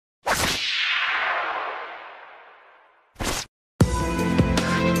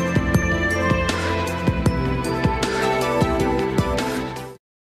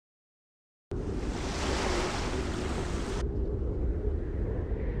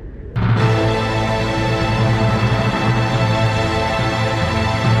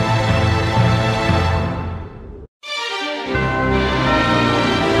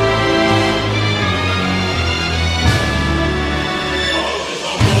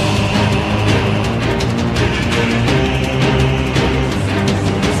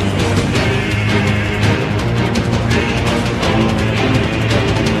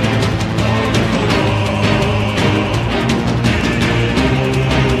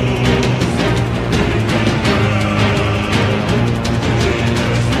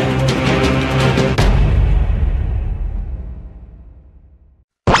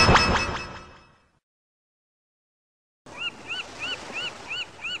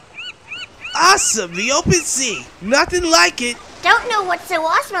Awesome, the open sea. Nothing like it. Don't know what's so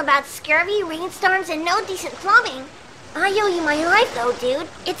awesome about scurvy, rainstorms, and no decent plumbing. I owe you my life, though, dude.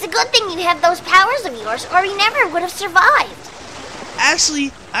 It's a good thing you have those powers of yours, or you never would have survived.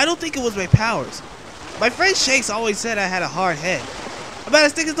 Actually, I don't think it was my powers. My friend Shakes always said I had a hard head. About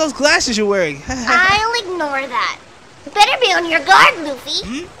as thick as those glasses you're wearing. I'll ignore that. Better be on your guard,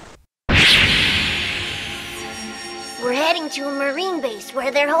 Luffy. We're heading to a marine base where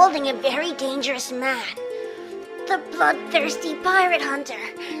they're holding a very dangerous man. The bloodthirsty pirate hunter,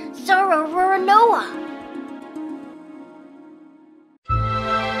 Zoro Roronoa.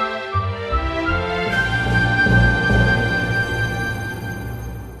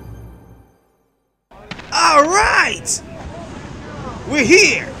 All right! We're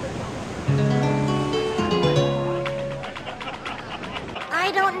here!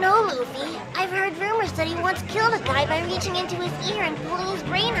 I don't know, Luffy. I've heard rumors that he once killed a guy by reaching into his ear and pulling his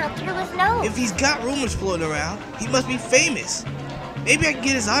brain out through his nose. If he's got rumors floating around, he must be famous. Maybe I can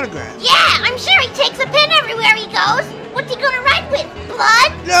get his autograph. Yeah, I'm sure he takes a pen everywhere he goes. What's he gonna write with?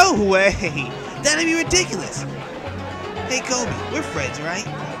 Blood? No way! That'd be ridiculous. Hey, Kobe, we're friends, right?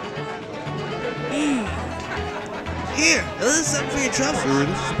 Here, a little something for your trouble. Sir,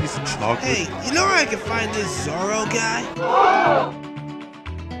 this is a piece of chocolate. Hey, you know where I can find this Zoro guy?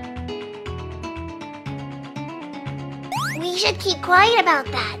 We should keep quiet about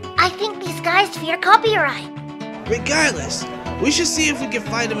that. I think these guys fear copyright. Regardless, we should see if we can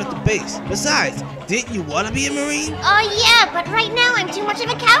find him at the base. Besides, didn't you want to be a Marine? Oh yeah, but right now I'm too much of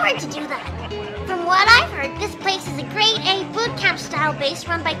a coward to do that. From what I've heard, this place is a grade A boot camp style base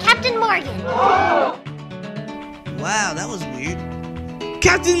run by Captain Morgan. Wow, that was weird.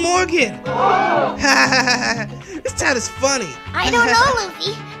 Captain Morgan! This town is funny. I don't know,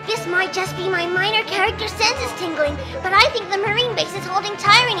 Luffy. This might just be my minor character senses tingling, but I think the marine base is holding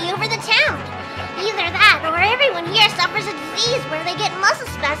tyranny over the town. Either that, or everyone here suffers a disease where they get muscle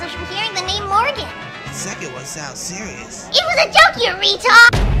spasms from hearing the name Morgan. The second one sounds serious. It was a joke, you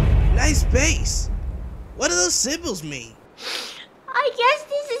retard! Nice base. What do those symbols mean? I guess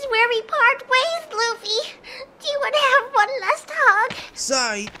this is where we part ways, Luffy. Do you want to have one last hug?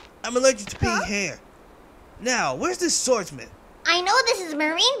 Sorry, I'm allergic to pink hair. Now, where's this swordsman? I know this is a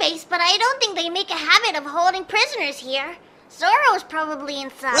marine base, but I don't think they make a habit of holding prisoners here. Zoro's probably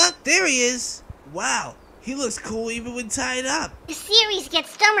inside. Look, there he is. Wow, he looks cool even when tied up. The series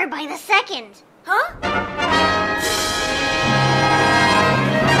gets dumber by the second. Huh?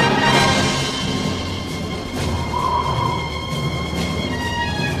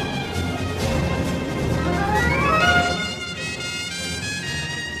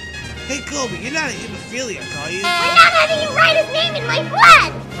 Hey, Kobe, you're not an hemophiliac, are you? We're not letting you write his name in my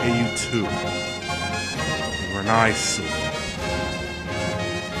blood! Hey, you too. You're an eyesore.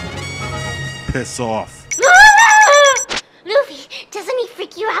 Piss off. Luffy, doesn't he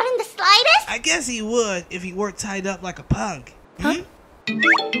freak you out in the slightest? I guess he would if he weren't tied up like a punk. Huh?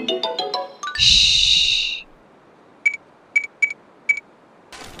 Shh.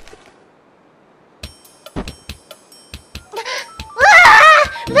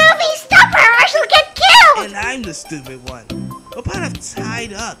 Luffy, stop her or she'll get killed! And I'm the stupid one. What part of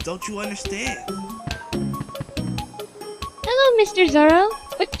tied up don't you understand? Hello, Mr. Zoro.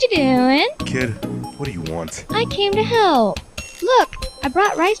 What you doing? Kid, what do you want? I came to help. Look, I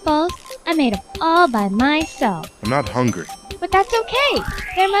brought rice balls. I made them all by myself. I'm not hungry. But that's okay.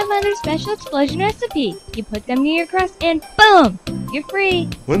 They're my mother's special explosion recipe. You put them near your crust and boom! You're free.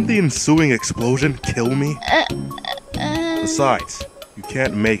 Wouldn't the ensuing explosion kill me? Besides, you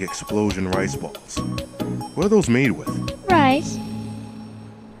can't make explosion rice balls. What are those made with? Rice.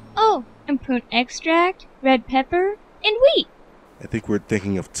 Oh, and prune extract, red pepper, and wheat. I think we're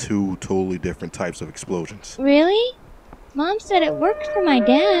thinking of two totally different types of explosions. Really? Mom said it worked for my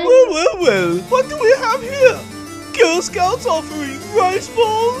dad. Well, what do we have here? Girl Scouts offering rice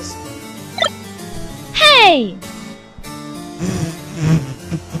balls? Hey!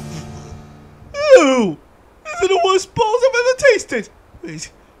 Ew! These are the worst balls I've ever tasted!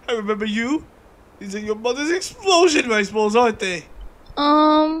 Wait, I remember you. These are your mother's explosion rice balls, aren't they?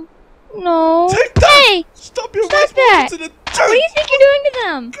 No. Take that! Hey! Stop your Stop rice that! balls into the dirt! What do you think you're doing to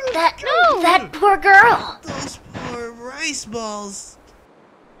them? No! That poor girl. Those poor rice balls.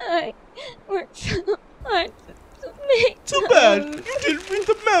 I worked so hard to make Too bad. You didn't read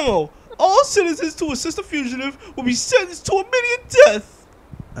the memo. All citizens to assist a fugitive will be sentenced to immediate death.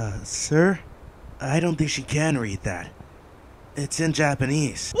 Sir? I don't think she can read that. It's in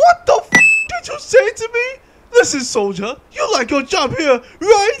Japanese. What the f did you say to me? Listen, soldier, you like your job here,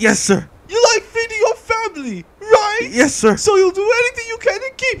 right? Yes, sir. You like feeding your family, right? right? Yes, sir. So you'll do anything you can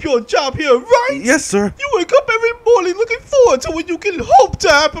to keep your job here, right? Yes, sir. You wake up every morning looking forward to when you can hope to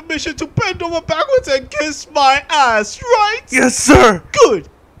have permission to bend over backwards and kiss my ass, right? Yes, sir. Good.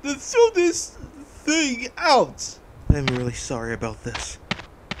 Then throw this thing out. I'm really sorry about this.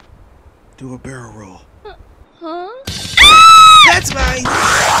 Do a barrel roll. Huh? That's mine.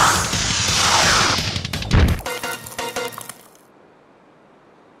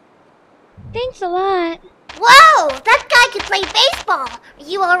 Thanks a lot. Whoa! That guy can play baseball. Are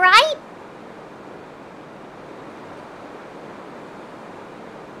you alright?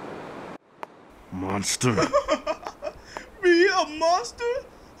 Monster. Me, a monster?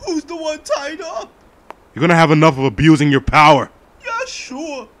 Who's the one tied up? You're gonna have enough of abusing your power. Yeah,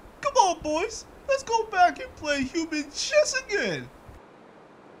 sure. Come on, boys. Let's go back and play human chess again.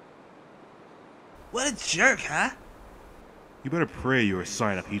 What a jerk, huh? You better pray you're a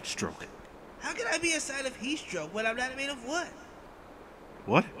sign of heat stroke. How can I be a sign of heat stroke when I'm not made of wood?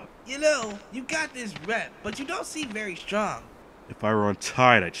 What? You know, you got this rep, but you don't seem very strong. If I were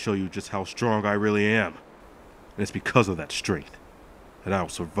untied, I'd show you just how strong I really am. And it's because of that strength that I'll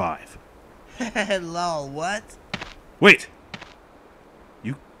survive. Lol, what? Wait!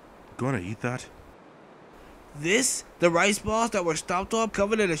 You gonna eat that? This? The rice balls that were stomped on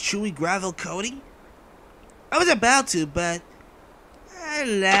covered in a chewy gravel coating? I was about to, but...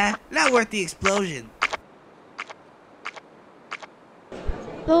 nah, not worth the explosion.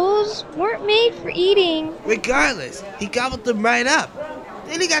 Those weren't made for eating. Regardless, he gobbled them right up.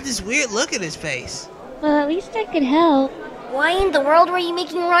 Then he got this weird look in his face. Well, at least I could help. Why in the world were you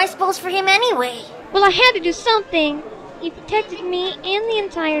making rice balls for him anyway? Well, I had to do something. He protected me and the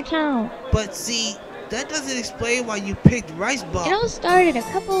entire town. But see, that doesn't explain why you picked rice balls. It all started a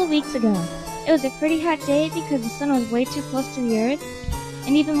couple of weeks ago. It was a pretty hot day because the sun was way too close to the earth.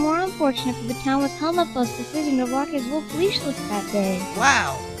 And even more unfortunate for the town was Helmup's decision to walk his wolf leashless that day.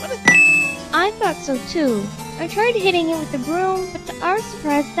 Wow, what a... I thought so too. I tried hitting it with the broom, but to our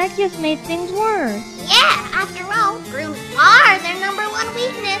surprise, that just made things worse. Yeah, after all, brooms are their #1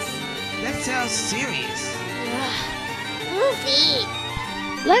 weakness. That sounds serious. Goofy.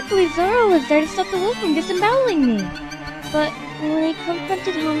 Luckily, Zoro was there to stop the wolf from disemboweling me. But when he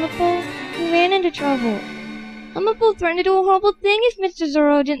confronted Helmupo, he ran into trouble. Helmupo threatened to do a horrible thing if Mr.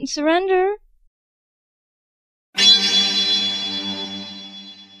 Zoro didn't surrender.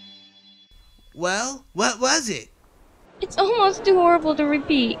 Well, what was it? It's almost too horrible to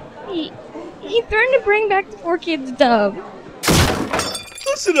repeat. He threatened to bring back the 4Kids dub.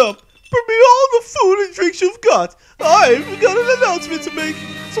 Listen up. Bring me all the food and drinks you've got. I've got an announcement to make.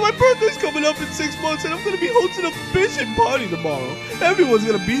 So my birthday's coming up in 6 months and I'm going to be hosting a bitchin' party tomorrow. Everyone's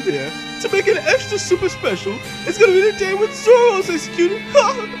going to be there. To make it extra super special, it's going to be the day when Zoro's executed.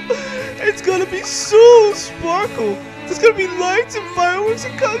 It's going to be so sparkle. There's going to be lights and fireworks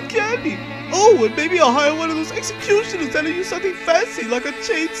and cotton candy. Oh, and maybe I'll hire one of those executioners that'll use something fancy like a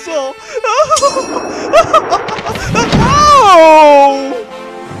chainsaw. Oh!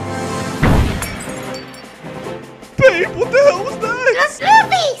 Babe, what the hell was that?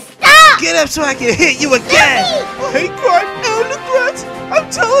 Goofy, stop! Get up so I can hit you again! Hate crime and the threats? I'm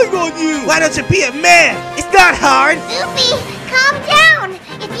telling on you! Why don't you be a man? It's not hard! Goofy, calm down.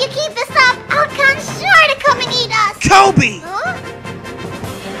 If you keep this up, Outcon's sure to come and eat us. Kobe! Huh?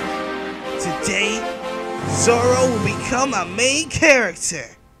 Today, Zoro will become a main character.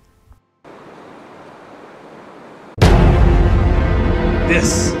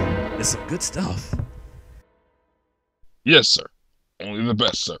 This is some good stuff. Yes, sir. Only the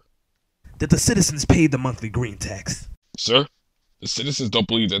best, sir. Did the citizens pay the monthly green tax? Sir, the citizens don't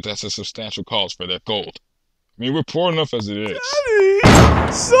believe that that's a substantial cause for their gold. I mean, we're poor enough as it is.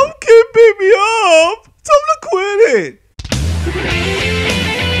 Daddy, some kid beat me up. Tell him to quit it.